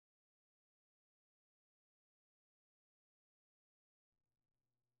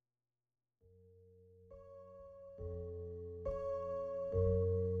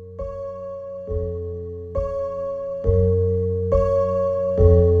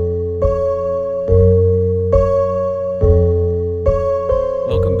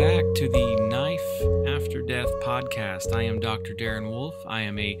podcast. I am Dr. Darren Wolf. I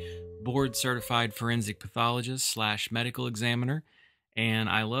am a board-certified forensic pathologist / medical examiner, and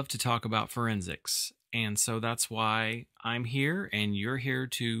I love to talk about forensics. And so that's why I'm here, and you're here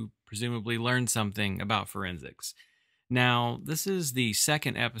to presumably learn something about forensics. Now, this is the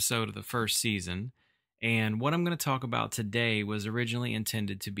second episode of the first season, and what I'm going to talk about today was originally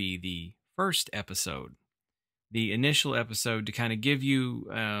intended to be the first episode. The initial episode to kind of give you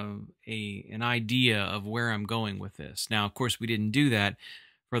an idea of where I'm going with this. Now, of course, we didn't do that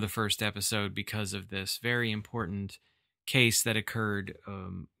for the first episode because of this very important case that occurred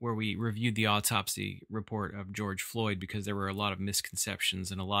where we reviewed the autopsy report of George Floyd, because there were a lot of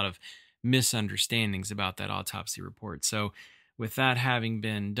misconceptions and a lot of misunderstandings about that autopsy report. So with that having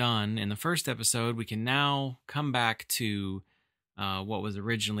been done in the first episode, we can now come back to what was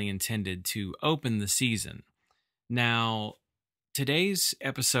originally intended to open the season. Now, today's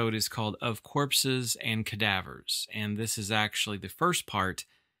episode is called Of Corpses and Cadavers, and this is actually the first part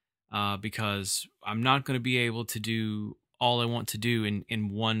because I'm not going to be able to do all I want to do in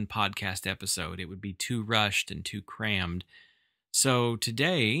one podcast episode. It would be too rushed and too crammed. So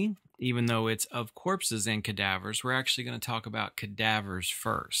today, even though it's Of Corpses and Cadavers, we're actually going to talk about cadavers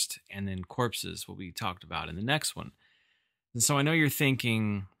first, and then corpses will be talked about in the next one. And so I know you're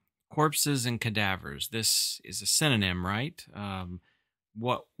thinking, corpses and cadavers, this is a synonym, right?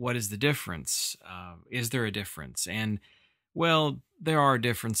 What is the difference? Is there a difference? And, well, there are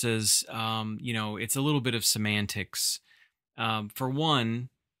differences. It's a little bit of semantics. For one,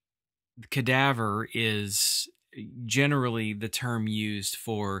 cadaver is generally the term used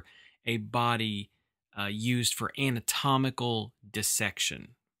for a body used for anatomical dissection,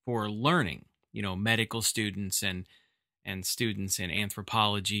 for learning, medical students and students in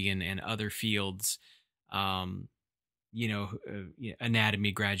anthropology and other fields,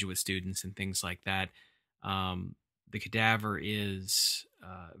 anatomy graduate students and things like that. The cadaver is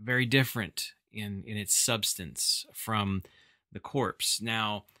very different in its substance from the corpse.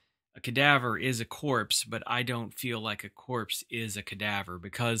 Now, a cadaver is a corpse, but I don't feel like a corpse is a cadaver,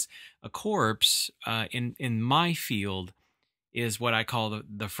 because a corpse in my field is what I call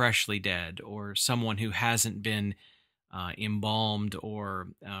the freshly dead, or someone who hasn't been embalmed or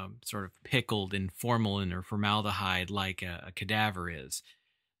sort of pickled in formalin or formaldehyde like a cadaver is.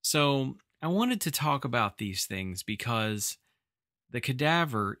 So I wanted to talk about these things because the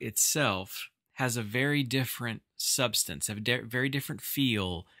cadaver itself has a very different substance, a very different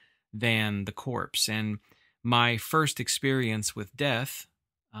feel than the corpse. And my first experience with death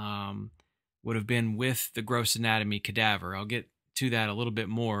would have been with the gross anatomy cadaver. I'll get to that a little bit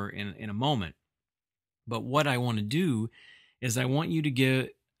more in a moment. But what I want to do is I want you to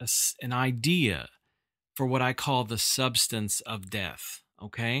get an idea for what I call the substance of death,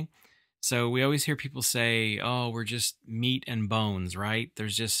 okay? So we always hear people say, oh, we're just meat and bones, right?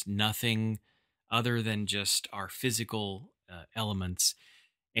 There's just nothing other than just our physical elements.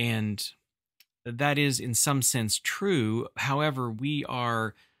 And that is in some sense true. However, we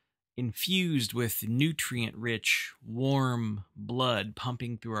are infused with nutrient-rich, warm blood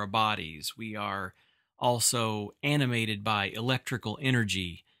pumping through our bodies. We are also animated by electrical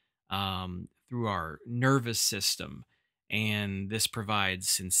energy through our nervous system, and this provides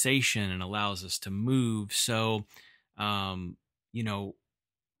sensation and allows us to move. So, I'm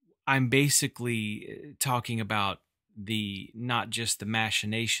basically talking about not just the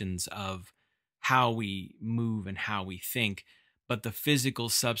machinations of how we move and how we think, but the physical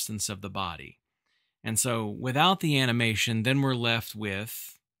substance of the body. And so without the animation, then we're left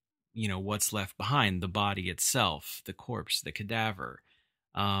with what's left behind, the body itself, the corpse, the cadaver.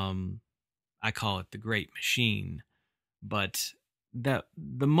 I call it the great machine. But the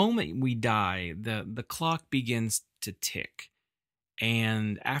moment we die, the clock begins to tick.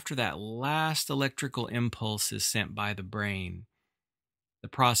 And after that last electrical impulse is sent by the brain, the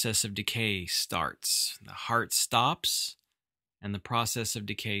process of decay starts. The heart stops, and the process of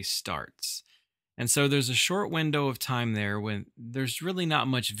decay starts. And so there's a short window of time there when there's really not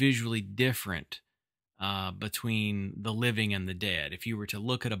much visually different between the living and the dead. If you were to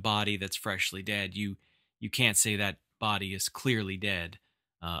look at a body that's freshly dead, you can't say that body is clearly dead,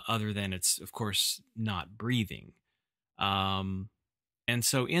 other than it's, of course, not breathing. And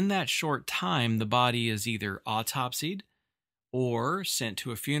so in that short time, the body is either autopsied or sent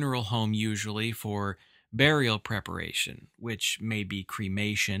to a funeral home, usually for burial preparation, which may be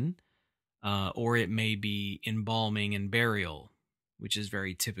cremation, or it may be embalming and burial, which is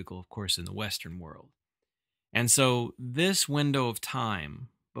very typical, of course, in the Western world. And so this window of time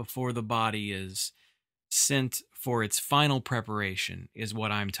before the body is sent for its final preparation is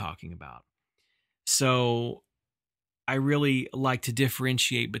what I'm talking about. So I really like to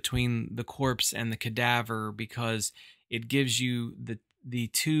differentiate between the corpse and the cadaver because it gives you the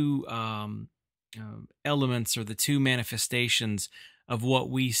two elements or the two manifestations of what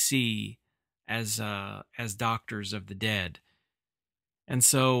we see as doctors of the dead. And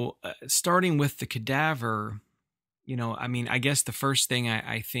so, starting with the cadaver, I mean, I guess the first thing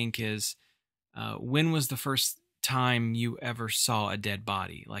I think is, when was the first time you ever saw a dead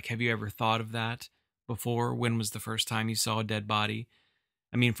body? Like, have you ever thought of that before? When was the first time you saw a dead body?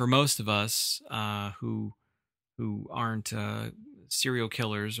 I mean, for most of us who aren't serial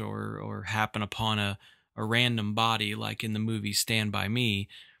killers or happen upon a random body, like in the movie Stand By Me,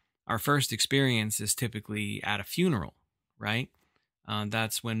 our first experience is typically at a funeral, right?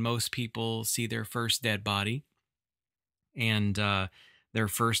 That's when most people see their first dead body and their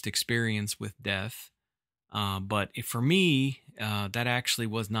first experience with death. But for me, that actually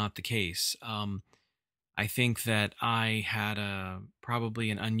was not the case. I think that I had probably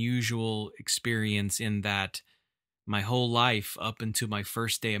an unusual experience in that my whole life up until my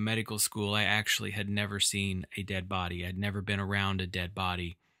first day of medical school, I actually had never seen a dead body. I'd never been around a dead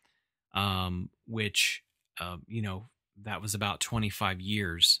body, which, that was about 25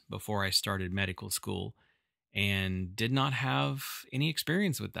 years before I started medical school and did not have any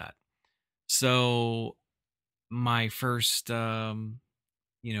experience with that. So my first,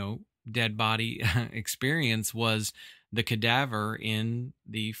 dead body experience was the cadaver in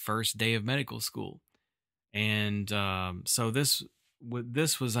the first day of medical school. And so this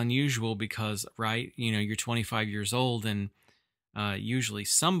was unusual because, right, you're 25 years old and usually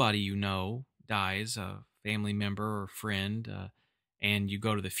somebody dies, a family member or friend, and you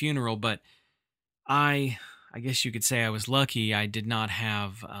go to the funeral. But I guess you could say I was lucky. I did not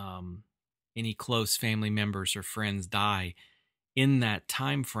have any close family members or friends die in that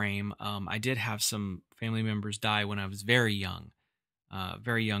time frame. I did have some family members die when I was very young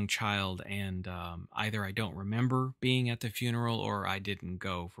child, and either I don't remember being at the funeral or I didn't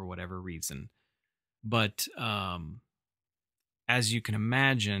go for whatever reason. But as you can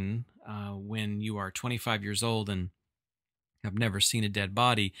imagine, when you are 25 years old and have never seen a dead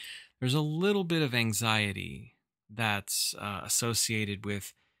body, there's a little bit of anxiety that's associated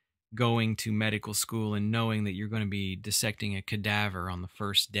with going to medical school and knowing that you're going to be dissecting a cadaver on the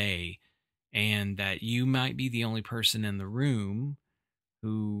first day and that you might be the only person in the room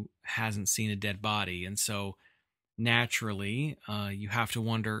who hasn't seen a dead body. And so naturally, you have to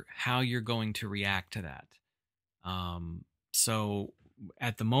wonder how you're going to react to that. So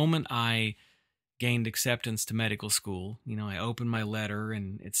at the moment I gained acceptance to medical school, I opened my letter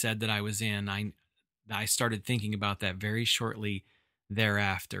and it said that I was in. I started thinking about that very shortly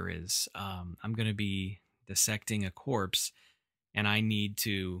thereafter is I'm going to be dissecting a corpse and I need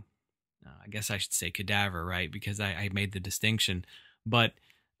to, I guess I should say cadaver, right? Because I made the distinction. But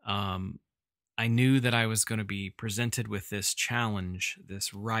I knew that I was going to be presented with this challenge,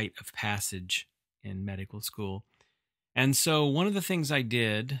 this rite of passage in medical school. And so one of the things I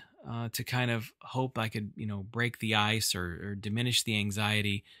did to kind of hope I could, break the ice or diminish the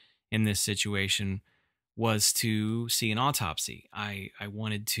anxiety in this situation was to see an autopsy. I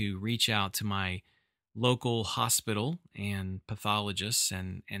wanted to reach out to my local hospital and pathologists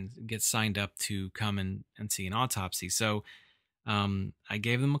and get signed up to come and see an autopsy. So I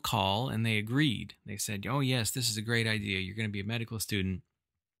gave them a call and they agreed. They said, "Oh, yes, this is a great idea. You're going to be a medical student.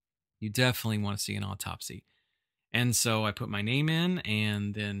 You definitely want to see an autopsy." And so I put my name in,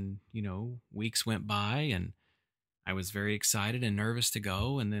 and then, weeks went by and I was very excited and nervous to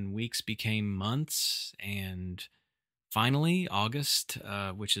go. And then weeks became months. And finally, August,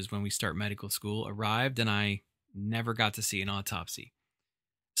 which is when we start medical school, arrived and I never got to see an autopsy.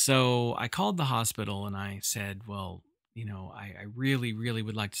 So I called the hospital and I said, "Well, I really, really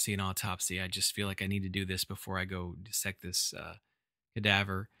would like to see an autopsy. I just feel like I need to do this before I go dissect this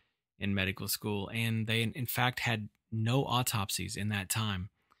cadaver in medical school." And they, in fact, had no autopsies in that time.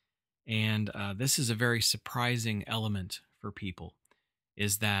 And this is a very surprising element for people,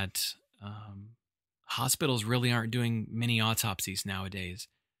 is that hospitals really aren't doing many autopsies nowadays.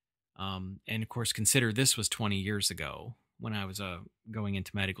 And of course, consider this was 20 years ago when I was going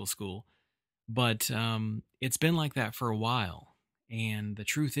into medical school. But it's been like that for a while. And the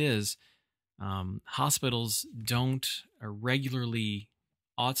truth is, hospitals don't regularly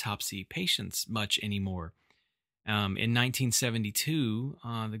autopsy patients much anymore. In 1972,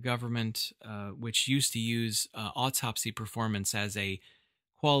 the government, which used to use autopsy performance as a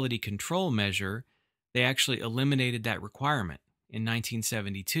quality control measure, they actually eliminated that requirement in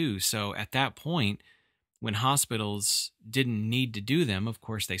 1972. So at that point, when hospitals didn't need to do them, of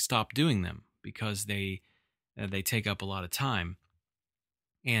course, they stopped doing them because they They take up a lot of time.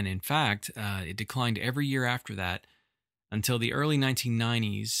 And in fact, it declined every year after that until the early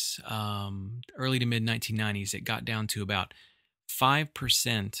 1990s, early to mid 1990s. It got down to about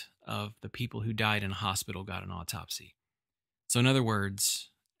 5% of the people who died in a hospital got an autopsy. So, in other words,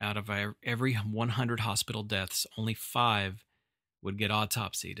 out of every 100 hospital deaths, only 5 would get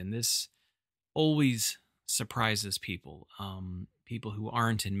autopsied. And this always surprises people. People who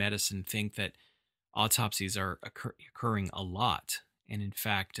aren't in medicine think that autopsies are occurring a lot. And in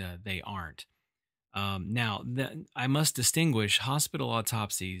fact, they aren't. Now, I must distinguish hospital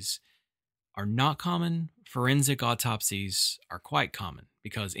autopsies are not common. Forensic autopsies are quite common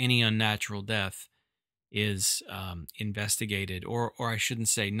because any unnatural death is investigated, or I shouldn't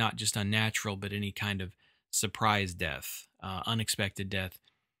say not just unnatural, but any kind of surprise death, unexpected death,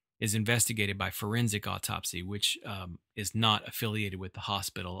 is investigated by forensic autopsy, which is not affiliated with the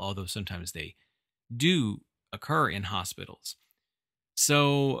hospital, although sometimes they do occur in hospitals.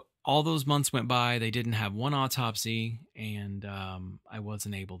 So all those months went by, they didn't have one autopsy, and I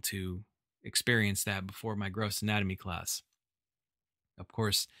wasn't able to experience that before my gross anatomy class. Of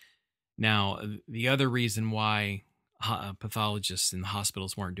course, now the other reason why pathologists in the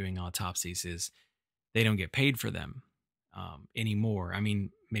hospitals weren't doing autopsies is they don't get paid for them anymore. I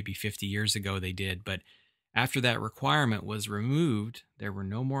mean, maybe 50 years ago they did, but after that requirement was removed, there were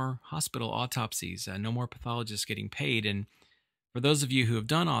no more hospital autopsies, no more pathologists getting paid. And for those of you who have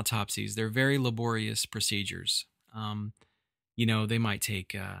done autopsies, they're very laborious procedures. They might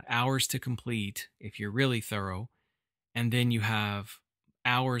take hours to complete if you're really thorough. And then you have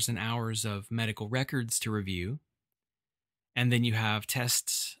hours and hours of medical records to review. And then you have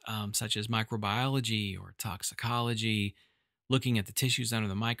tests such as microbiology or toxicology, looking at the tissues under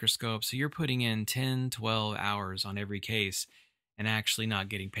the microscope. So you're putting in 10, 12 hours on every case and actually not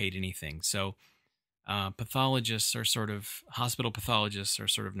getting paid anything. So pathologists are hospital pathologists are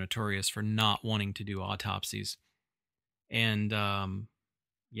sort of notorious for not wanting to do autopsies. And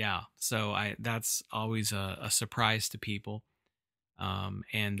so that's always a surprise to people.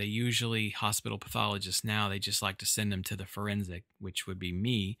 And they usually, hospital pathologists now, they just like to send them to the forensic, which would be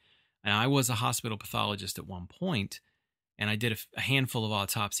me. And I was a hospital pathologist at one point, and I did a handful of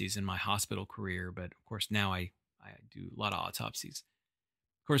autopsies in my hospital career. But of course, now I do a lot of autopsies.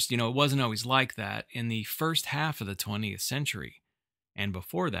 Of course, it wasn't always like that. In the first half of the 20th century, and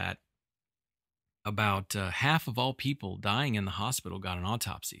before that, about half of all people dying in the hospital got an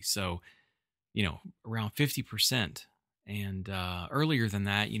autopsy. So, around 50%. And earlier than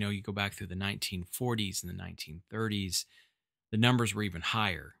that, you go back through the 1940s and the 1930s, the numbers were even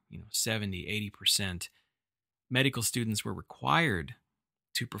higher, 70, 80%. Medical students were required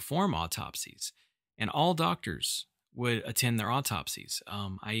to perform autopsies, and all doctors would attend their autopsies.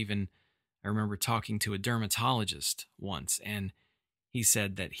 I remember talking to a dermatologist once, and he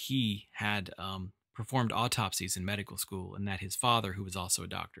said that he had performed autopsies in medical school, and that his father, who was also a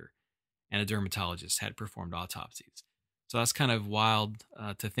doctor and a dermatologist, had performed autopsies. So that's kind of wild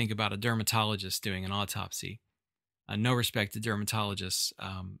to think about a dermatologist doing an autopsy. No respect to dermatologists,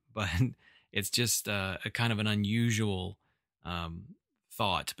 but it's just a kind of an unusual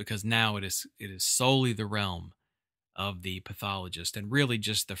thought, because now it is solely the realm of the pathologist, and really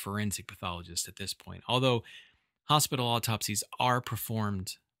just the forensic pathologist at this point. Although hospital autopsies are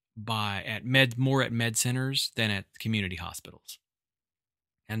performed more at med centers than at community hospitals.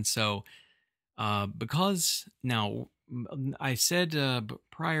 And so because now, I said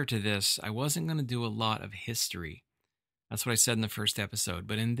prior to this, I wasn't going to do a lot of history. That's what I said in the first episode.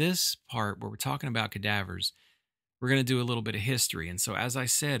 But in this part where we're talking about cadavers, we're going to do a little bit of history. And so, as I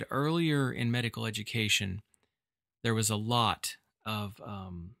said earlier in medical education, there was a lot of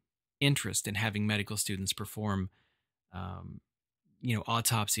interest in having medical students perform,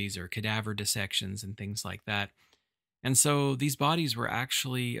 autopsies or cadaver dissections and things like that. And so these bodies were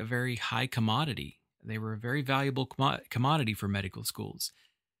actually a very high commodity. They were a very valuable commodity for medical schools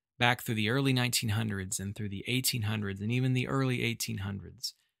back through the early 1900s and through the 1800s and even the early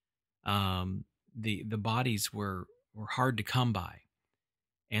 1800s. The bodies were hard to come by.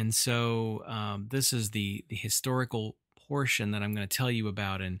 And so this is the historical portion that I'm going to tell you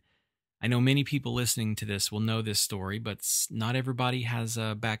about. And I know many people listening to this will know this story, but not everybody has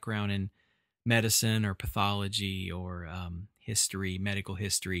a background in medicine or pathology or history, medical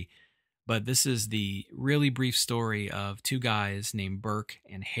history. But this is the really brief story of two guys named Burke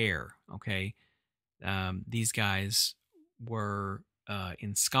and Hare, okay? These guys were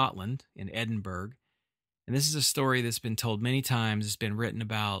in Scotland, in Edinburgh. And this is a story that's been told many times. It's been written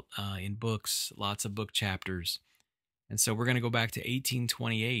about in books, lots of book chapters. And so we're going to go back to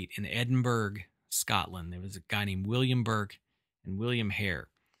 1828 in Edinburgh, Scotland. There was a guy named William Burke and William Hare.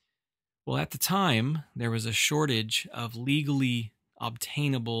 Well, at the time, there was a shortage of legally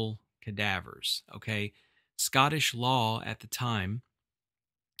obtainable cadavers, okay? Scottish law at the time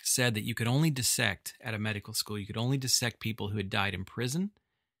said that you could only dissect at a medical school. You could only dissect people who had died in prison,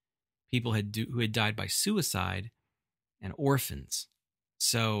 people who had died by suicide, and orphans.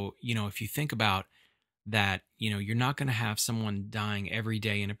 So, if you think about that, you're not going to have someone dying every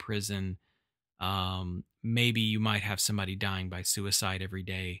day in a prison. Maybe you might have somebody dying by suicide every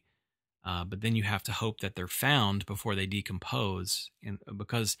day. But then you have to hope that they're found before they decompose. And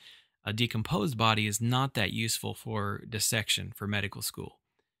because a decomposed body is not that useful for dissection for medical school.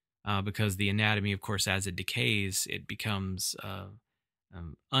 Because the anatomy, of course, as it decays, it becomes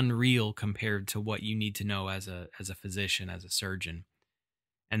unreal compared to what you need to know as a physician, as a surgeon.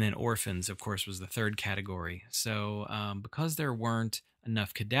 And then orphans, of course, was the third category. So because there weren't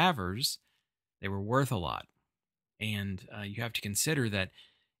enough cadavers, they were worth a lot. And you have to consider that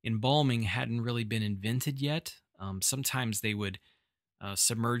embalming hadn't really been invented yet. Sometimes they would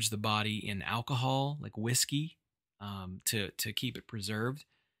submerge the body in alcohol, like whiskey, to keep it preserved.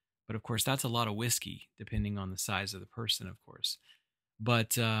 But of course, that's a lot of whiskey, depending on the size of the person, of course.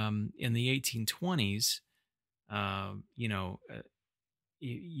 But in the 1820s,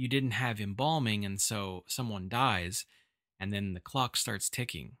 you didn't have embalming, and so someone dies, and then the clock starts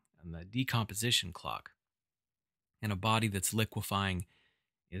ticking, and the decomposition clock. And a body that's liquefying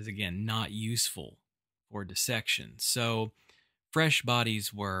is, again, not useful for dissection. So fresh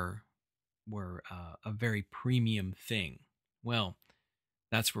bodies were a very premium thing. Well,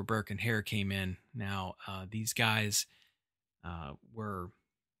 that's where Burke and Hare came in. Now, these guys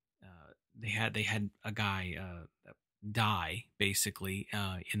they had a guy die, basically,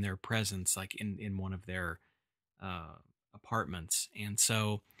 in their presence, like in one of their apartments. And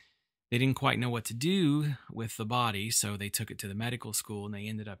so they didn't quite know what to do with the body, so they took it to the medical school, and they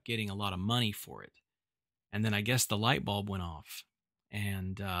ended up getting a lot of money for it. And then I guess the light bulb went off,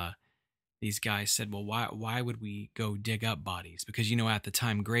 and these guys said, well, why would we go dig up bodies? Because, at the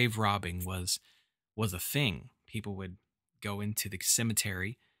time, grave robbing was a thing. People would go into the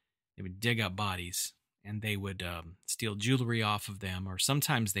cemetery, they would dig up bodies, and they would steal jewelry off of them, or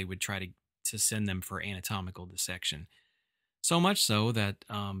sometimes they would try to send them for anatomical dissection. So much so that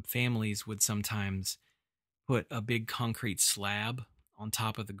families would sometimes put a big concrete slab on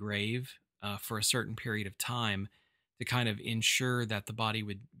top of the grave for a certain period of time to kind of ensure that the body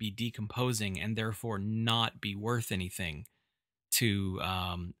would be decomposing and therefore not be worth anything to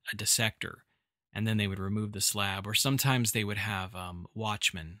a dissector. And then they would remove the slab, or sometimes they would have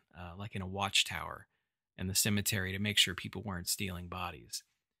watchmen, like in a watchtower in the cemetery, to make sure people weren't stealing bodies.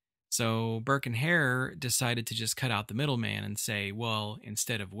 So Burke and Hare decided to just cut out the middleman and say, well,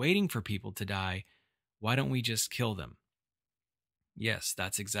 instead of waiting for people to die, why don't we just kill them? Yes,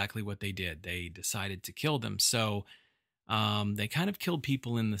 that's exactly what they did. They decided to kill them. So they kind of killed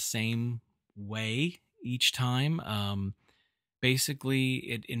people in the same way each time. Basically,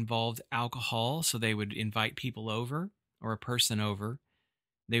 it involved alcohol. So they would invite people over, or a person over.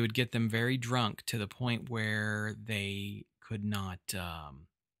 They would get them very drunk to the point where they could not...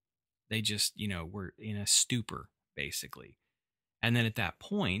 they just, were in a stupor, basically. And then at that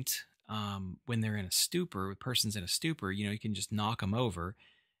point, when they're in a stupor, a person's in a stupor, you can just knock them over.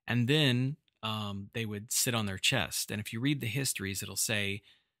 And then they would sit on their chest. And if you read the histories, it'll say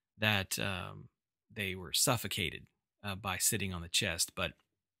that they were suffocated by sitting on the chest. But,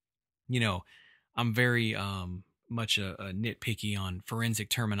 I'm very much a nitpicky on forensic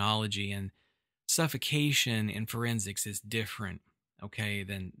terminology. And suffocation in forensics is different, okay,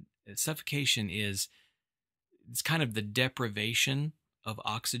 than... Suffocation it's kind of the deprivation of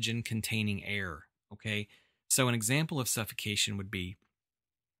oxygen containing air, okay? So an example of suffocation would be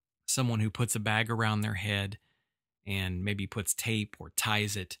someone who puts a bag around their head and maybe puts tape or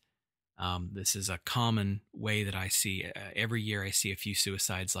ties it. This is a common way that I see. Every year I see a few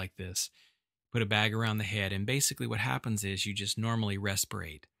suicides like this. Put a bag around the head, and basically what happens is you just normally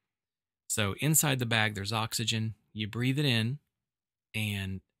respirate. So inside the bag there's oxygen. You breathe it in,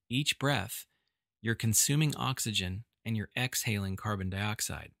 and each breath, you're consuming oxygen and you're exhaling carbon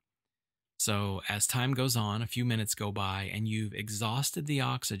dioxide. So as time goes on, a few minutes go by, and you've exhausted the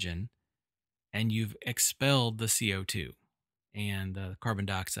oxygen and you've expelled the CO2, and the carbon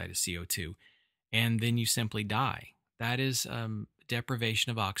dioxide is CO2, and then you simply die. That is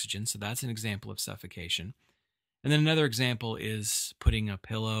deprivation of oxygen, so that's an example of suffocation. And then another example is putting a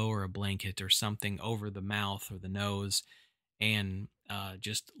pillow or a blanket or something over the mouth or the nose, and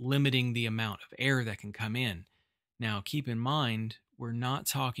just limiting the amount of air that can come in. Now, keep in mind, we're not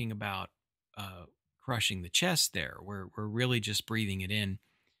talking about crushing the chest there. We're really just breathing it in,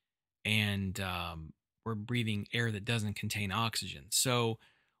 and we're breathing air that doesn't contain oxygen. So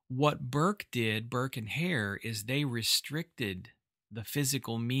what Burke and Hare, is they restricted the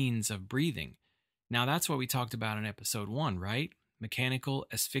physical means of breathing. Now, that's what we talked about in episode 1, right? Mechanical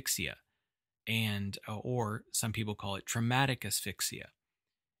asphyxia, and or some people call it traumatic asphyxia.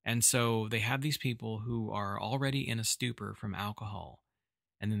 And so they have these people who are already in a stupor from alcohol,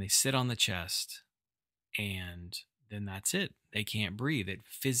 and then they sit on the chest, and then that's it. They can't breathe. It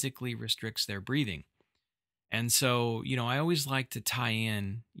physically restricts their breathing. And so, I always like to tie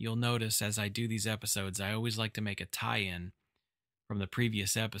in. You'll notice as I do these episodes, I always like to make a tie-in from the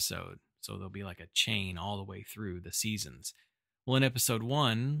previous episode. So there'll be like a chain all the way through the seasons. Well, in episode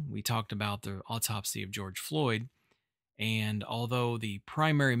 1, we talked about the autopsy of George Floyd. And although the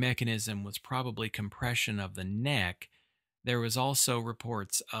primary mechanism was probably compression of the neck, there was also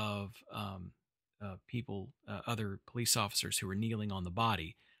reports of people, other police officers who were kneeling on the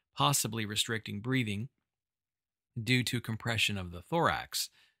body, possibly restricting breathing due to compression of the thorax,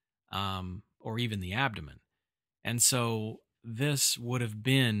 or even the abdomen. And so this would have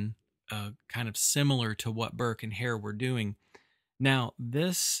been kind of similar to what Burke and Hare were doing. Now,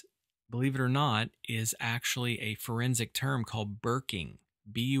 this, believe it or not, is actually a forensic term called burking,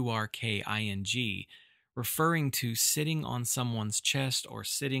 Burking, referring to sitting on someone's chest or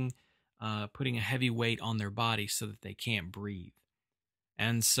putting a heavy weight on their body so that they can't breathe.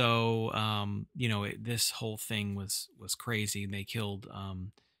 And so, this whole thing was crazy. They killed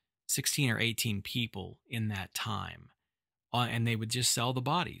 16 or 18 people in that time. And they would just sell the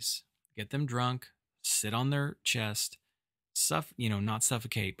bodies, get them drunk, sit on their chest, not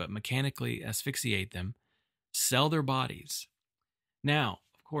suffocate, but mechanically asphyxiate them, sell their bodies. Now,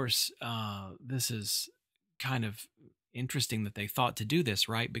 of course, this is kind of interesting that they thought to do this,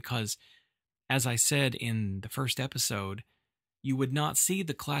 right? Because, as I said in the first episode, you would not see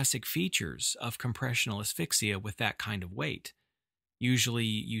the classic features of compressional asphyxia with that kind of weight. Usually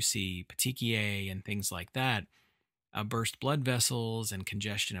you see petechiae and things like that, burst blood vessels and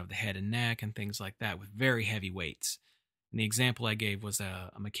congestion of the head and neck and things like that with very heavy weights. And the example I gave was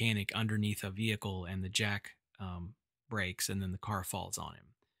a mechanic underneath a vehicle, and the jack breaks and then the car falls on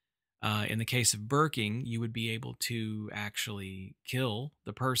him. In the case of burking, you would be able to actually kill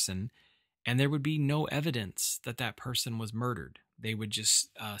the person, and there would be no evidence that that person was murdered. They would just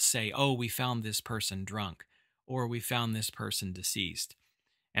say, oh, we found this person drunk, or we found this person deceased.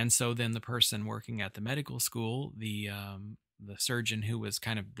 And so then the person working at the medical school, the surgeon who was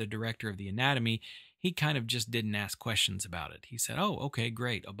kind of the director of the anatomy, he kind of just didn't ask questions about it. He said, oh, okay,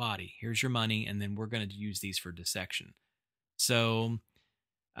 great, a body. Here's your money, and then we're going to use these for dissection. So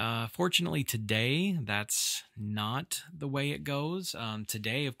fortunately today, that's not the way it goes.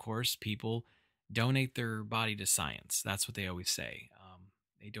 Today, of course, people donate their body to science. That's what they always say.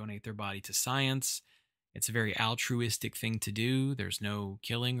 They donate their body to science. It's a very altruistic thing to do. There's no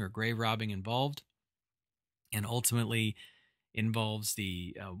killing or grave robbing involved, and ultimately involves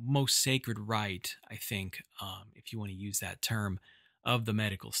the most sacred right, I think, if you want to use that term, of the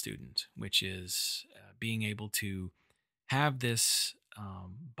medical student, which is being able to have this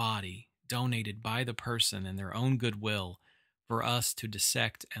body donated by the person in their own goodwill for us to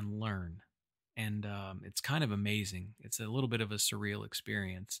dissect and learn. And it's kind of amazing. It's a little bit of a surreal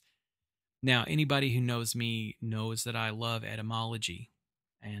experience. Now, anybody who knows me knows that I love etymology.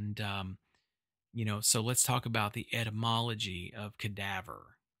 And, so let's talk about the etymology of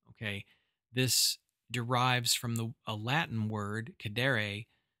cadaver. Okay. This derives from a Latin word, cadere,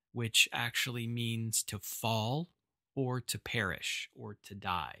 which actually means to fall or to perish or to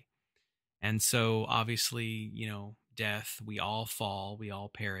die. And so obviously, death, we all fall, we all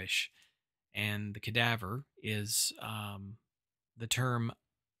perish. And the cadaver is the term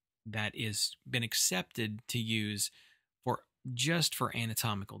that is been accepted to use just for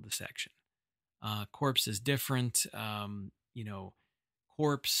anatomical dissection. Corpse is different.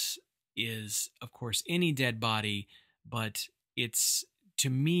 Corpse is, of course, any dead body, but to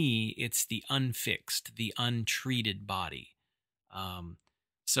me, it's the unfixed, the untreated body.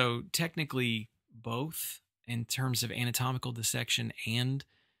 So technically, both in terms of anatomical dissection and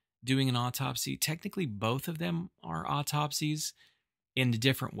doing an autopsy, technically both of them are autopsies in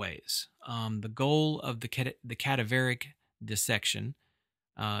different ways. The goal of the cadaveric dissection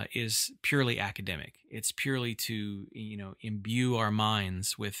is purely academic. It's purely to imbue our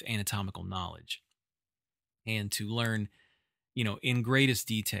minds with anatomical knowledge and to learn in greatest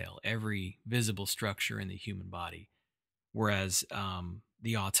detail every visible structure in the human body, whereas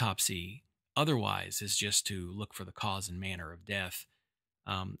the autopsy otherwise is just to look for the cause and manner of death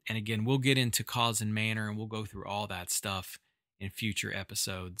And again, we'll get into cause and manner, and we'll go through all that stuff in future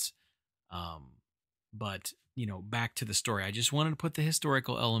episodes. But back to the story. I just wanted to put the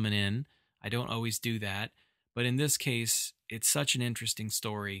historical element in. I don't always do that, but in this case, it's such an interesting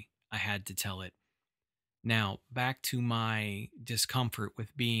story, I had to tell it. Now, back to my discomfort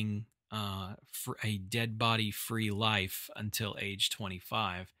with being for a dead body free life until age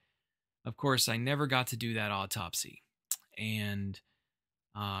 25. Of course, I never got to do that autopsy. And,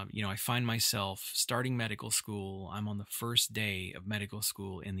 I find myself starting medical school. I'm on the first day of medical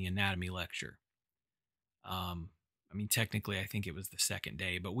school in the anatomy lecture. Technically, I think it was the second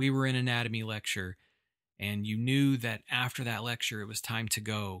day, but we were in anatomy lecture, and you knew that after that lecture, it was time to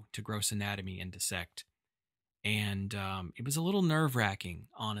go to gross anatomy and dissect. And it was a little nerve-wracking,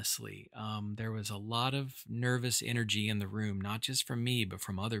 honestly. There was a lot of nervous energy in the room, not just from me, but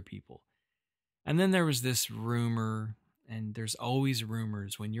from other people. And then there was this rumor, and there's always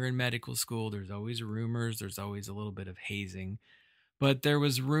rumors. When you're in medical school, there's always rumors. There's always a little bit of hazing. But there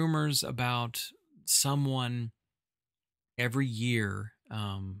was rumors about someone every year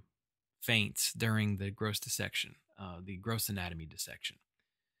faints during the gross dissection, the gross anatomy dissection.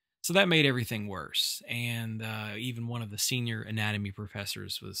 So that made everything worse. And even one of the senior anatomy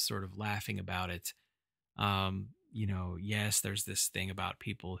professors was sort of laughing about it. Yes, there's this thing about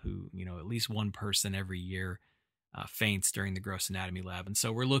people who, at least one person every year faints during the gross anatomy lab. And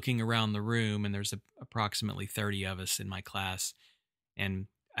so we're looking around the room, and there's approximately 30 of us in my class. And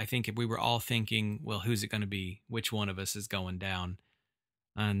I think if we were all thinking, well, who's it going to be? Which one of us is going down?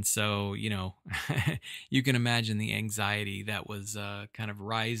 And so, you can imagine the anxiety that was kind of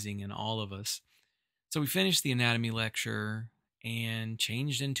rising in all of us. So we finished the anatomy lecture and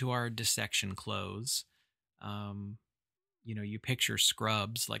changed into our dissection clothes. You picture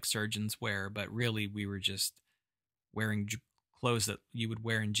scrubs like surgeons wear, but really we were just wearing clothes that you would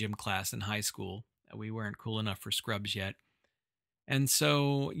wear in gym class in high school. We weren't cool enough for scrubs yet. And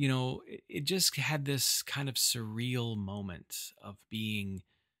so, it just had this kind of surreal moment of being,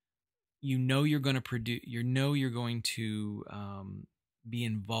 you're going to produce, you're going to be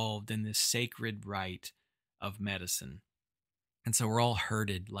involved in this sacred rite of medicine. And so we're all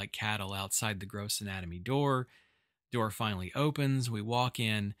herded like cattle outside the gross anatomy door. Door finally opens. We walk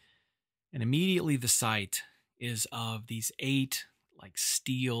in, and immediately the sight is of these 8 like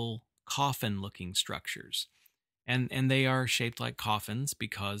steel coffin-looking structures. And they are shaped like coffins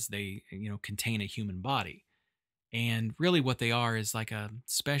because they, contain a human body. And really what they are is like a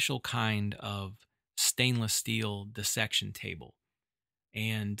special kind of stainless steel dissection table.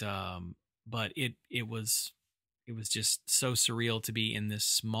 And, but it was just so surreal to be in this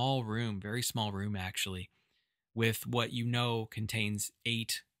small room, very small room actually, with what contains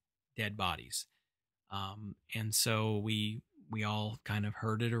 8 dead bodies. And so we all kind of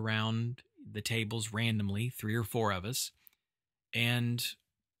herded around the tables randomly, 3 or 4 of us, and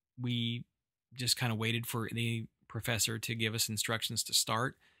we just kind of waited for the professor to give us instructions to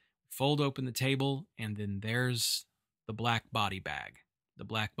start. Fold open the table, and then there's the black body bag. The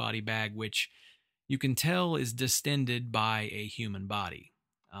black body bag, which you can tell is distended by a human body.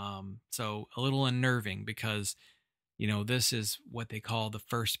 So a little unnerving because, this is what they call the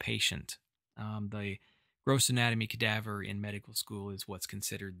first patient. The gross anatomy cadaver in medical school is what's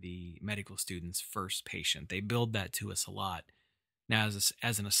considered the medical student's first patient. They build that to us a lot. Now,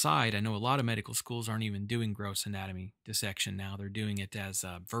 as an aside, I know a lot of medical schools aren't even doing gross anatomy dissection now. They're doing it as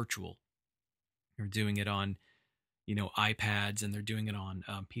virtual. They're doing it on, iPads, and they're doing it on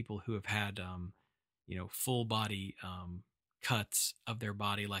people who have had, full body cuts of their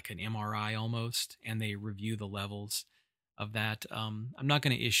body, like an MRI almost, and they review the levels of that. I'm not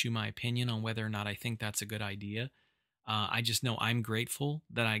going to issue my opinion on whether or not I think that's a good idea. I just know I'm grateful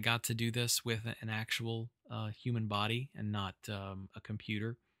that I got to do this with an actual human body and not a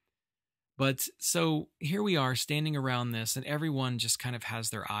computer. But so here we are standing around this, and everyone just kind of has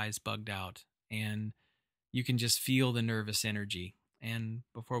their eyes bugged out, and you can just feel the nervous energy. And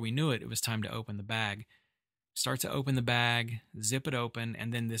before we knew it, it was time to open the bag. Start to open the bag, zip it open,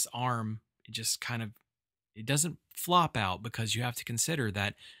 and then this arm, it doesn't flop out, because you have to consider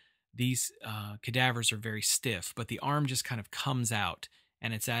that these cadavers are very stiff, but the arm just kind of comes out,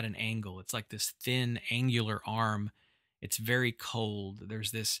 and it's at an angle. It's like this thin, angular arm. It's very cold.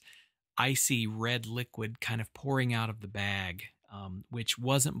 There's this icy red liquid kind of pouring out of the bag, which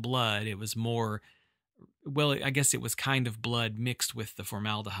wasn't blood. It was more, well, I guess it was kind of blood mixed with the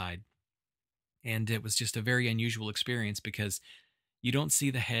formaldehyde. And it was just a very unusual experience, because you don't see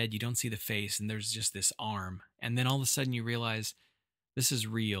the head, you don't see the face, and there's just this arm. And then all of a sudden you realize, this is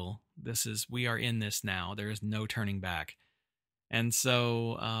real. We are in this now. There is no turning back. And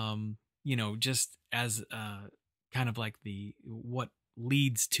so, just as kind of like the what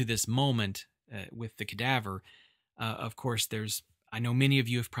leads to this moment with the cadaver, of course, I know many of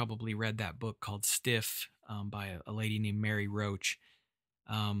you have probably read that book called Stiff by a lady named Mary Roach.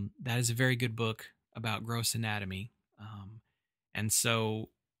 That is a very good book about gross anatomy. And so,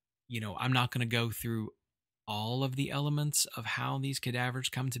 I'm not going to go through all of the elements of how these cadavers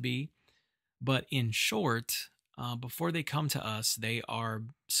come to be, but in short, before they come to us, they are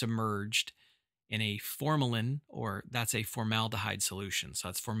submerged in a formalin, or that's a formaldehyde solution. So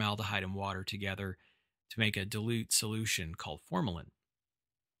that's formaldehyde and water together to make a dilute solution called formalin.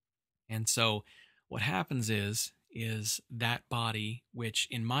 And so what happens is that body, which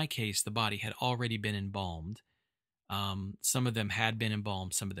in my case, the body had already been embalmed. Some of them had been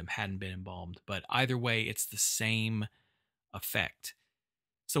embalmed, some of them hadn't been embalmed, but either way, it's the same effect.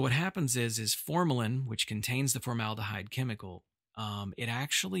 So what happens is formalin, which contains the formaldehyde chemical, it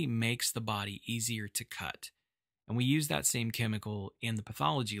actually makes the body easier to cut. And we use that same chemical in the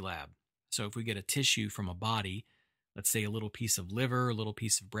pathology lab. So if we get a tissue from a body, let's say a little piece of liver, a little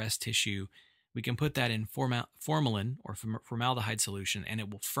piece of breast tissue, we can put that in formalin or formaldehyde solution, and it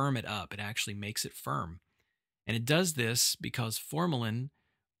will firm it up. It actually makes it firm. And it does this because formalin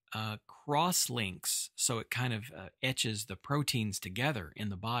cross-links, so it kind of etches the proteins together in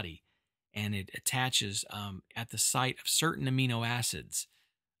the body, and it attaches at the site of certain amino acids,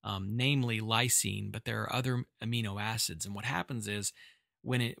 namely lysine, but there are other amino acids. And what happens is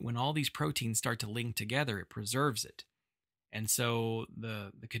when all these proteins start to link together, it preserves it. And so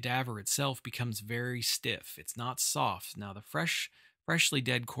the cadaver itself becomes very stiff. It's not soft. Now the freshly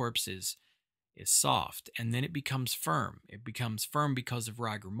dead corpse is soft, and then it becomes firm. It becomes firm because of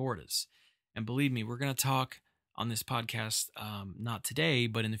rigor mortis. And believe me, we're going to talk on this podcast, not today,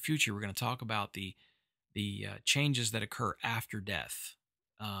 but in the future, we're going to talk about the changes that occur after death,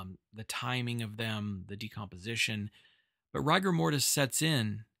 the timing of them, the decomposition. But rigor mortis sets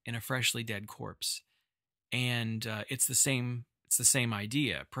in a freshly dead corpse, and it's the same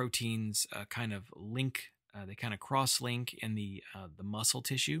idea. Proteins kind of link, they kind of cross-link in the muscle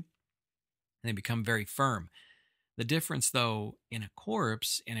tissue, and they become very firm. The difference, though, in a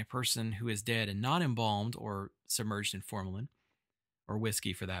corpse, in a person who is dead and not embalmed or submerged in formalin, or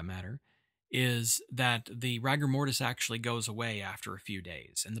whiskey for that matter, is that the rigor mortis actually goes away after a few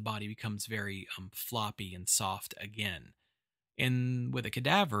days, and the body becomes very floppy and soft again. And with a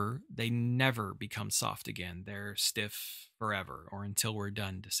cadaver, they never become soft again. They're stiff forever, or until we're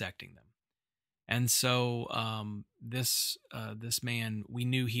done dissecting them. And so this man, we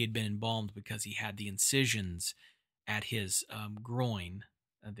knew he had been embalmed because he had the incisions at his groin,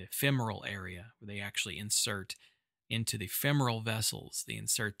 the femoral area, where they actually insert into the femoral vessels. They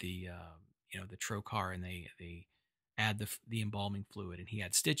insert the trocar, and they add the embalming fluid, and he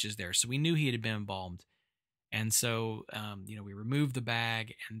had stitches there. So we knew he had been embalmed. And so we removed the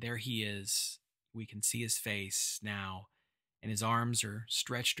bag, and there he is. We can see his face now, and his arms are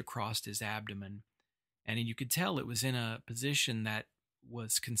stretched across his abdomen. And you could tell it was in a position that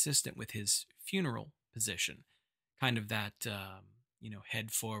was consistent with his funeral position, kind of that,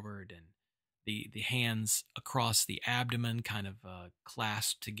 head forward and the hands across the abdomen kind of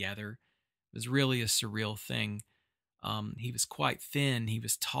clasped together. It was really a surreal thing. He was quite thin. He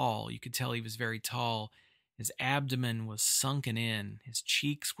was tall. You could tell he was very tall. His abdomen was sunken in. His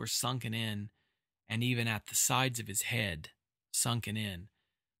cheeks were sunken in. And even at the sides of his head, sunken in.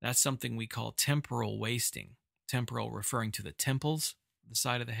 That's something we call temporal wasting. Temporal referring to the temples, the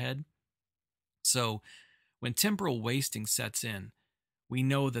side of the head. So when temporal wasting sets in, we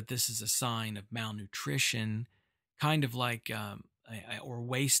know that this is a sign of malnutrition, kind of like, or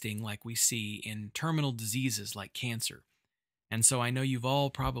wasting like we see in terminal diseases like cancer. And so I know you've all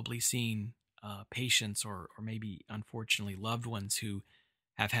probably seen patients or maybe unfortunately loved ones who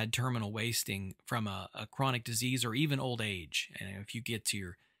have had terminal wasting from a chronic disease or even old age. And if you get to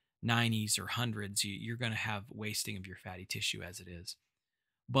your 90s or 100s, you're going to have wasting of your fatty tissue as it is.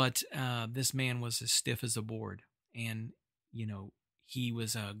 But this man was as stiff as a board, and he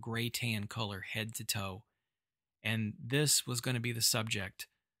was a gray tan color head to toe. And this was going to be the subject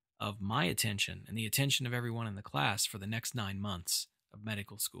of my attention and the attention of everyone in the class for the next 9 months of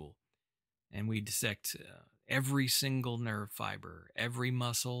medical school. And we dissect every single nerve fiber, every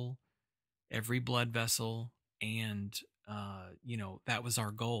muscle, every blood vessel, and that was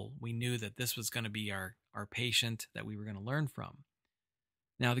our goal. We knew that this was going to be our patient that we were going to learn from.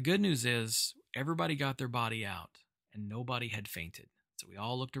 Now, the good news is everybody got their body out and nobody had fainted. So we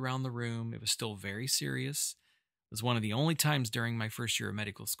all looked around the room. It was still very serious. It was one of the only times during my first year of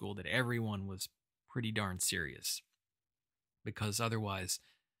medical school that everyone was pretty darn serious. because otherwise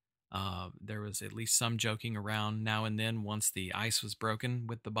there was at least some joking around now and then once the ice was broken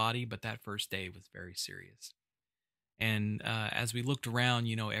with the body, but that first day was very serious. And as we looked around,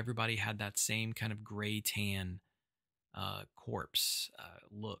 everybody had that same kind of gray tan corpse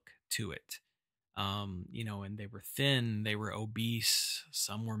look to it. And they were thin, they were obese,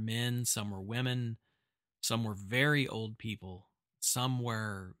 some were men, some were women, some were very old people, some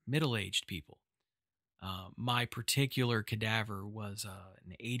were middle-aged people. My particular cadaver was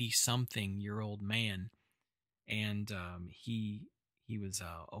an 80-something-year-old man, and he was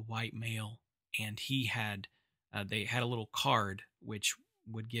a white male, and he had they had a little card which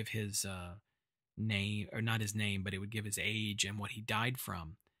would give his name, or not his name, but it would give his age and what he died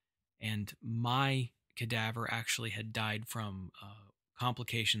from. And my cadaver actually had died from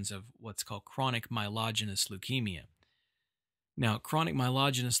complications of what's called chronic myelogenous leukemia. Now, chronic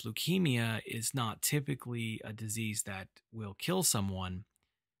myelogenous leukemia is not typically a disease that will kill someone,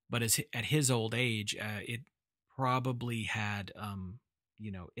 but at his old age, it probably had,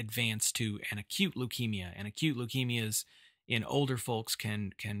 advanced to an acute leukemia. And acute leukemias in older folks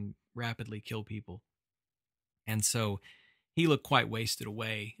can rapidly kill people. And so he looked quite wasted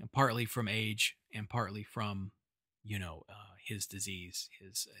away, partly from age and partly from, his disease,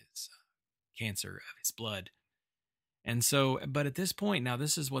 his cancer of his blood. And so, but at this point, now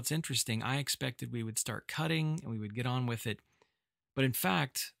this is what's interesting. I expected we would start cutting and we would get on with it. But in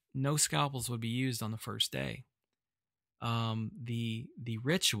fact, no scalpels would be used on the first day. The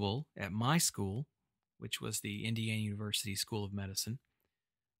ritual at my school, which was the Indiana University School of Medicine,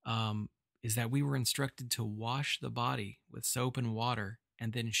 is that we were instructed to wash the body with soap and water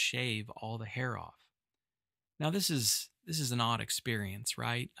and then shave all the hair off. Now, this is an odd experience,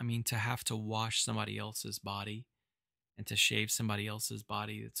 right? I mean, to have to wash somebody else's body and to shave somebody else's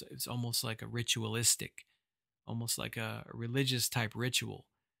body, it's almost like a ritualistic, almost like a religious type ritual.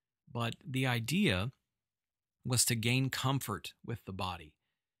 But the idea was to gain comfort with the body,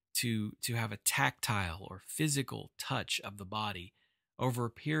 to have a tactile or physical touch of the body over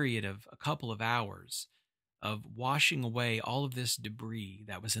a period of a couple of hours of washing away all of this debris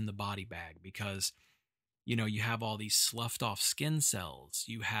that was in the body bag, because you have all these sloughed off skin cells,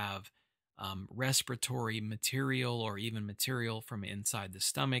 you have respiratory material or even material from inside the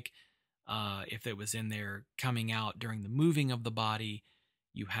stomach, if it was in there coming out during the moving of the body.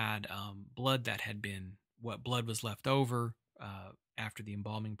 You had blood that had been, what blood was left over after the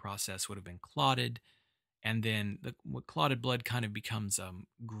embalming process would have been clotted, and then what clotted blood kind of becomes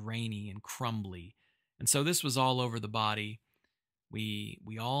grainy and crumbly. And so this was all over the body.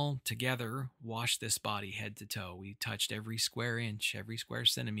 We all together washed this body head to toe. We touched every square inch, every square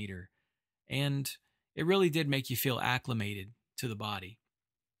centimeter, and it really did make you feel acclimated to the body.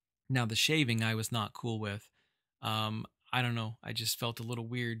 Now, the shaving I was not cool with. I don't know. I just felt a little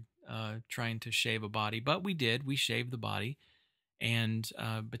weird trying to shave a body, but we did. We shaved the body, and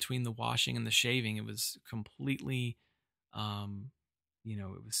between the washing and the shaving, it was completely, it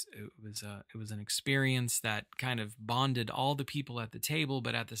was an experience that kind of bonded all the people at the table,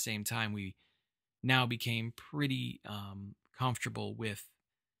 but at the same time, we now became pretty comfortable with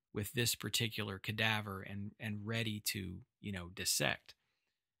this particular cadaver and ready to dissect.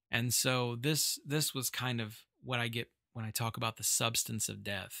 And so this was kind of what I get when I talk about the substance of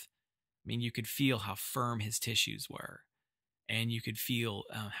death. I mean, you could feel how firm his tissues were, and you could feel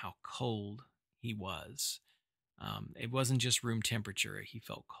how cold he was. It wasn't just room temperature, he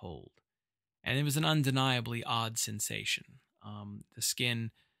felt cold. And it was an undeniably odd sensation. The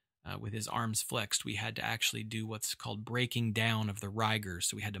skin, with his arms flexed, we had to actually do what's called breaking down of the rigor.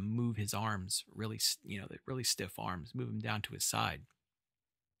 So we had to move his arms, really stiff arms, move him down to his side.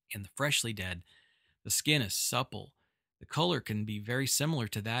 In the freshly dead, the skin is supple. The color can be very similar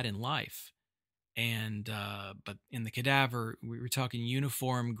to that in life. And but in the cadaver, we were talking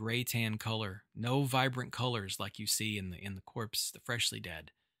uniform gray tan color, no vibrant colors like you see in the corpse, the freshly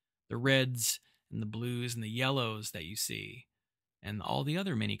dead, the reds and the blues and the yellows that you see, and all the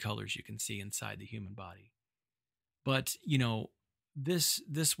other many colors you can see inside the human body. But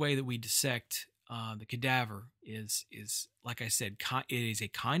this way that we dissect the cadaver is like I said, it is a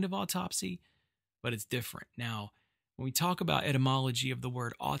kind of autopsy, but it's different. Now, when we talk about etymology of the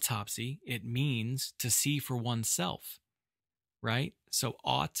word autopsy, it means to see for oneself, right? So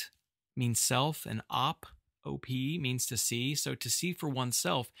aut means self, and op means to see. So to see for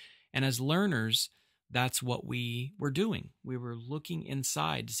oneself. And as learners, that's what we were doing. We were looking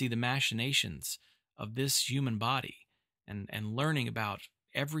inside to see the machinations of this human body and learning about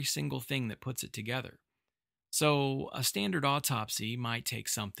every single thing that puts it together. So, a standard autopsy might take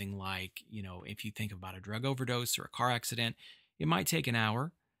something like, if you think about a drug overdose or a car accident, it might take an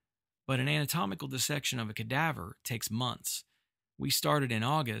hour, but an anatomical dissection of a cadaver takes months. We started in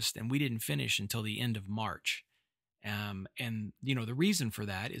August and we didn't finish until the end of March. And the reason for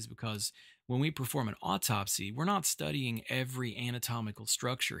that is because when we perform an autopsy, we're not studying every anatomical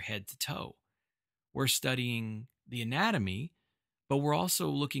structure head to toe. We're studying the anatomy, but we're also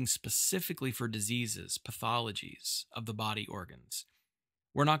looking specifically for diseases, pathologies of the body organs.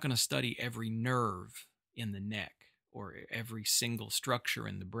 We're not going to study every nerve in the neck or every single structure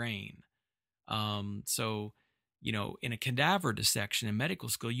in the brain. So, in a cadaver dissection in medical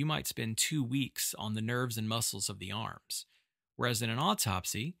school, you might spend 2 weeks on the nerves and muscles of the arms. Whereas in an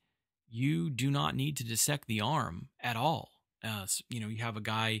autopsy, you do not need to dissect the arm at all. You have a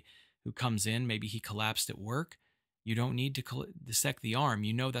guy who comes in, maybe he collapsed at work. You don't need to dissect the arm.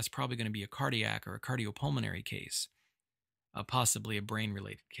 You know that's probably going to be a cardiac or a cardiopulmonary case, possibly a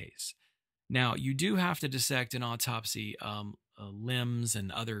brain-related case. Now, you do have to dissect an autopsy limbs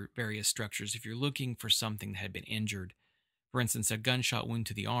and other various structures. If you're looking for something that had been injured, for instance, a gunshot wound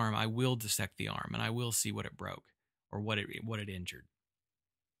to the arm, I will dissect the arm and I will see what it broke or what it injured.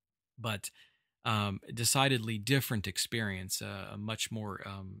 But decidedly different experience, a much more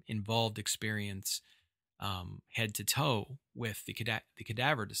involved experience head to toe with the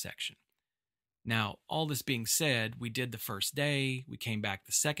cadaver dissection. Now, all this being said, we did the first day, we came back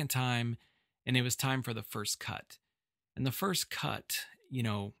the second time, and it was time for the first cut. And the first cut,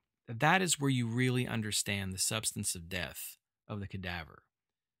 that is where you really understand the substance of death of the cadaver.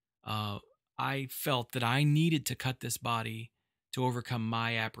 I felt that I needed to cut this body to overcome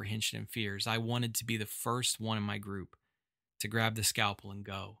my apprehension and fears. I wanted to be the first one in my group to grab the scalpel and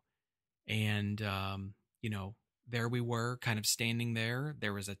go. And, there we were kind of standing there.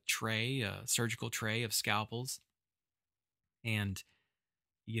 There was a surgical tray of scalpels. And,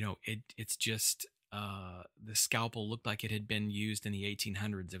 it's just, the scalpel looked like it had been used in the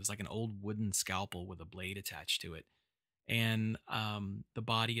 1800s. It was like an old wooden scalpel with a blade attached to it. And the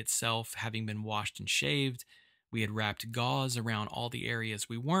body itself, having been washed and shaved, we had wrapped gauze around all the areas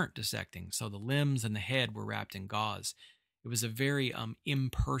we weren't dissecting. So the limbs and the head were wrapped in gauze. It was a very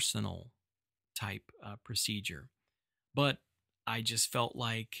impersonal type procedure. But I just felt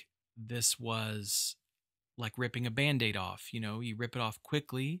like this was like ripping a Band-Aid off. You rip it off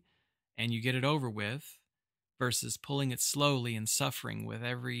quickly and you get it over with versus pulling it slowly and suffering with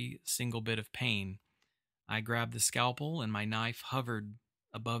every single bit of pain. I grabbed the scalpel and my knife hovered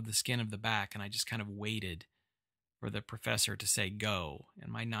above the skin of the back, and I just kind of waited for the professor to say go,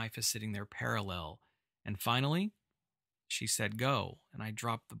 and my knife is sitting there parallel. And finally, she said go, and I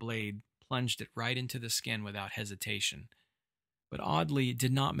dropped the blade, plunged it right into the skin without hesitation. But oddly, it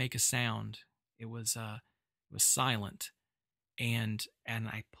did not make a sound. It was silent. And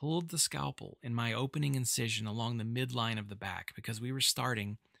I pulled the scalpel in my opening incision along the midline of the back, because we were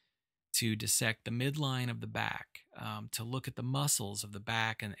starting to dissect the midline of the back, to look at the muscles of the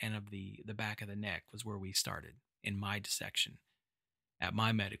back and of the back of the neck was where we started in my dissection at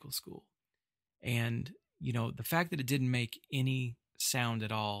my medical school. And, the fact that it didn't make any sound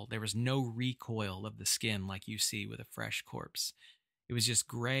at all, there was no recoil of the skin like you see with a fresh corpse. It was just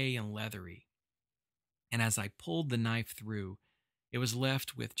gray and leathery. And as I pulled the knife through, it was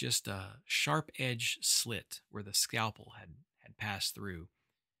left with just a sharp edge slit where the scalpel had passed through.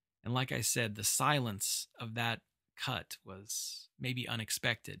 And like I said, the silence of that cut was maybe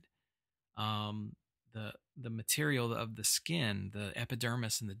unexpected. The material of the skin, the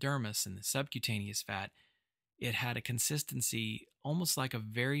epidermis and the dermis and the subcutaneous fat, it had a consistency almost like a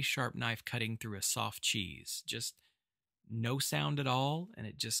very sharp knife cutting through a soft cheese. Just no sound at all, and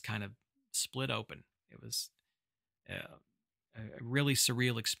it just kind of split open. It was a really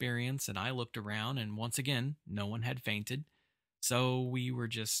surreal experience, and I looked around, and once again, no one had fainted. So we were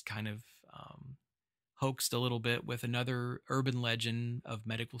just kind of hoaxed a little bit with another urban legend of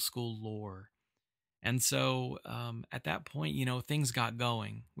medical school lore. And so at that point, things got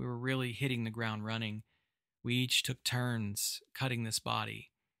going. We were really hitting the ground running. We each took turns cutting this body,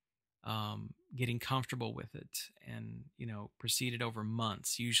 getting comfortable with it, and, proceeded over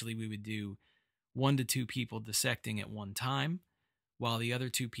months. Usually we would do 1 to 2 people dissecting at one time, while the other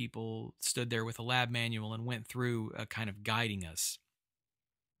 2 people stood there with a lab manual and went through kind of guiding us,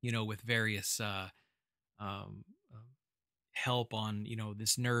 with various help on,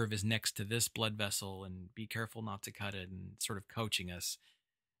 this nerve is next to this blood vessel and be careful not to cut it, and sort of coaching us.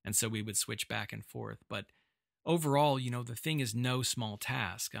 And so we would switch back and forth. But overall, the thing is no small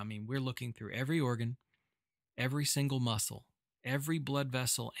task. I mean, we're looking through every organ, every single muscle, every blood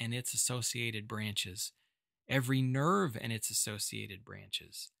vessel and its associated branches, every nerve and its associated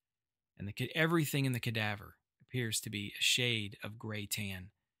branches. And everything in the cadaver appears to be a shade of gray tan.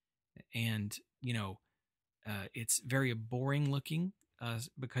 And, it's very boring looking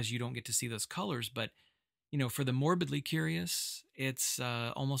because you don't get to see those colors. But, for the morbidly curious, it's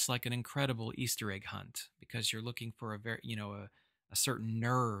almost like an incredible Easter egg hunt because you're looking for a certain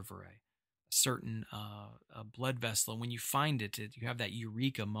nerve or a certain a blood vessel. And when you find it, you have that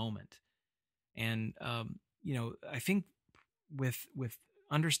eureka moment. And, I think with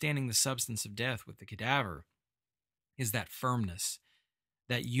understanding the substance of death with the cadaver is that firmness,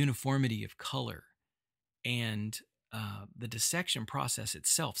 that uniformity of color, and the dissection process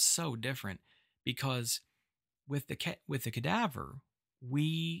itself so different because with the cadaver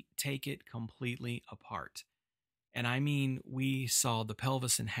we take it completely apart, and I mean we saw the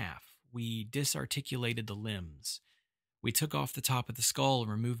pelvis in half, we disarticulated the limbs, we took off the top of the skull and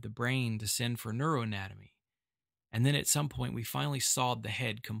removed the brain to send for neuroanatomy, and then at some point we finally sawed the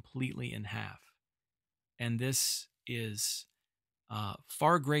head completely in half. And this is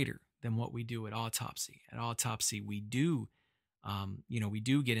far greater than what we do at autopsy. At autopsy, we do, we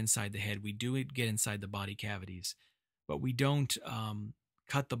do get inside the head, we do get inside the body cavities, but we don't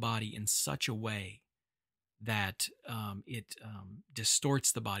cut the body in such a way that it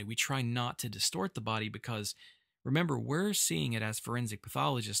distorts the body. We try not to distort the body because, remember, we're seeing it as forensic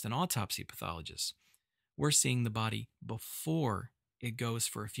pathologists and autopsy pathologists. We're seeing the body before it goes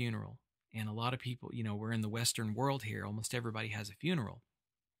for a funeral. And a lot of people, we're in the Western world here. Almost everybody has a funeral.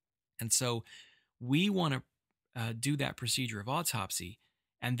 And so we want to do that procedure of autopsy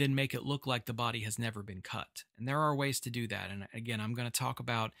and then make it look like the body has never been cut. And there are ways to do that. And again, I'm going to talk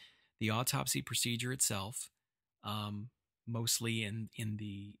about the autopsy procedure itself, mostly in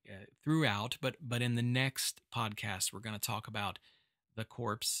the throughout, but in the next podcast, we're going to talk about the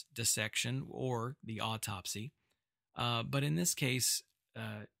corpse dissection or the autopsy. But in this case,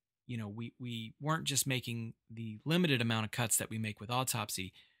 we weren't just making the limited amount of cuts that we make with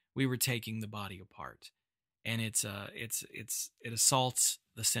autopsy. We were taking the body apart, and it assaults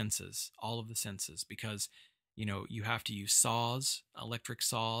the senses, all of the senses, because you have to use saws, electric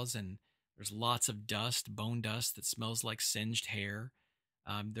saws, and there's lots of dust, bone dust that smells like singed hair.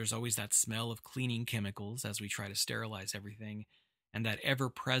 There's always that smell of cleaning chemicals as we try to sterilize everything, and that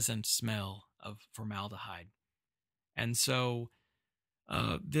ever-present smell of formaldehyde. And so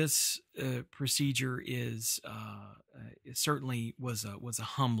this procedure is it certainly was a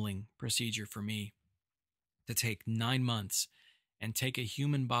humbling procedure for me to take 9 months and take a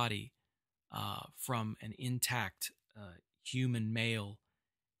human body from an intact human male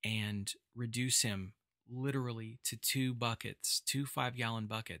and reduce him literally to 2 5-gallon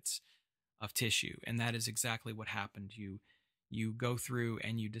buckets of tissue. And that is exactly what happened. You go through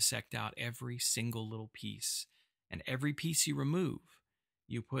and you dissect out every single little piece, and every piece you remove,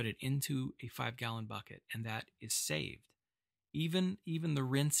 you put it into a 5-gallon bucket, and that is saved. Even the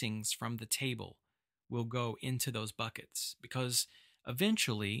rinsings from the table will go into those buckets because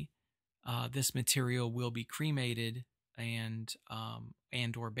eventually this material will be cremated and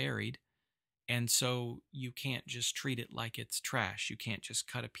or buried, and so you can't just treat it like it's trash. You can't just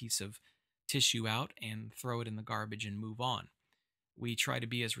cut a piece of tissue out and throw it in the garbage and move on. We try to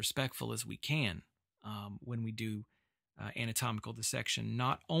be as respectful as we can when we do anatomical dissection,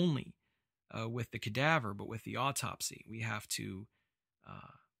 not only with the cadaver, but with the autopsy. We have to,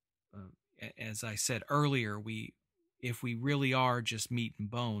 as I said earlier, if we really are just meat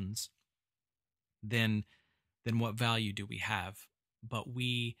and bones, then what value do we have? But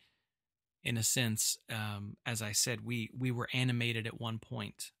we, in a sense, as I said, we were animated at one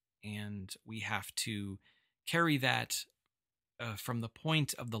point, and we have to carry that from the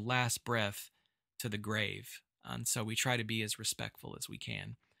point of the last breath to the grave. And so we try to be as respectful as we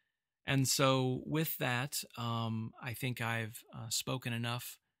can. And so with that, I think I've spoken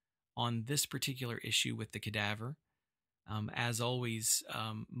enough on this particular issue with the cadaver. As always,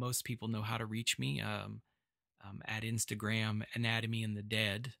 most people know how to reach me at Instagram, Anatomy and the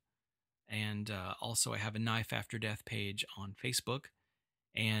Dead. And also I have a Knife After Death page on Facebook.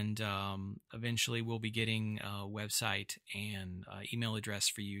 And eventually we'll be getting a website and email address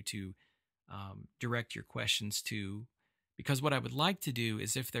for you to direct your questions to, because what I would like to do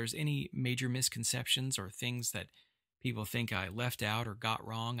is if there's any major misconceptions or things that people think I left out or got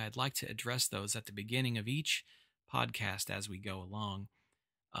wrong, I'd like to address those at the beginning of each podcast as we go along,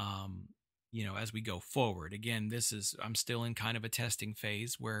 as we go forward. Again, I'm still in kind of a testing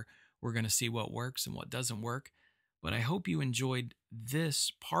phase where we're going to see what works and what doesn't work. But I hope you enjoyed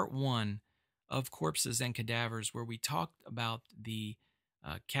this part 1 of Corpses and Cadavers, where we talked about the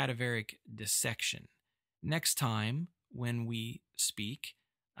cadaveric dissection next time when we speak,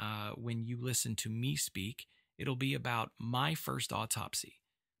 when you listen to me speak, it'll be about my first autopsy,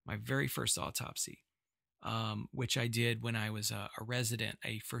 my very first autopsy, which I did when I was a resident,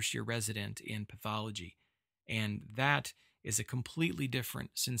 a first-year resident in pathology. And that is a completely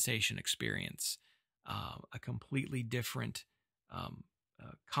different sensation experience, a completely different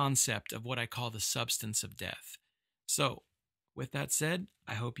concept of what I call the substance of death. So, with that said,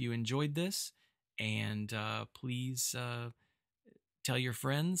 I hope you enjoyed this, and please tell your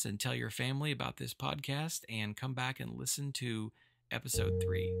friends and tell your family about this podcast, and come back and listen to episode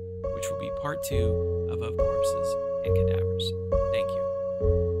 3, which will be part 2 of Corpses and Cadavers. Thank you.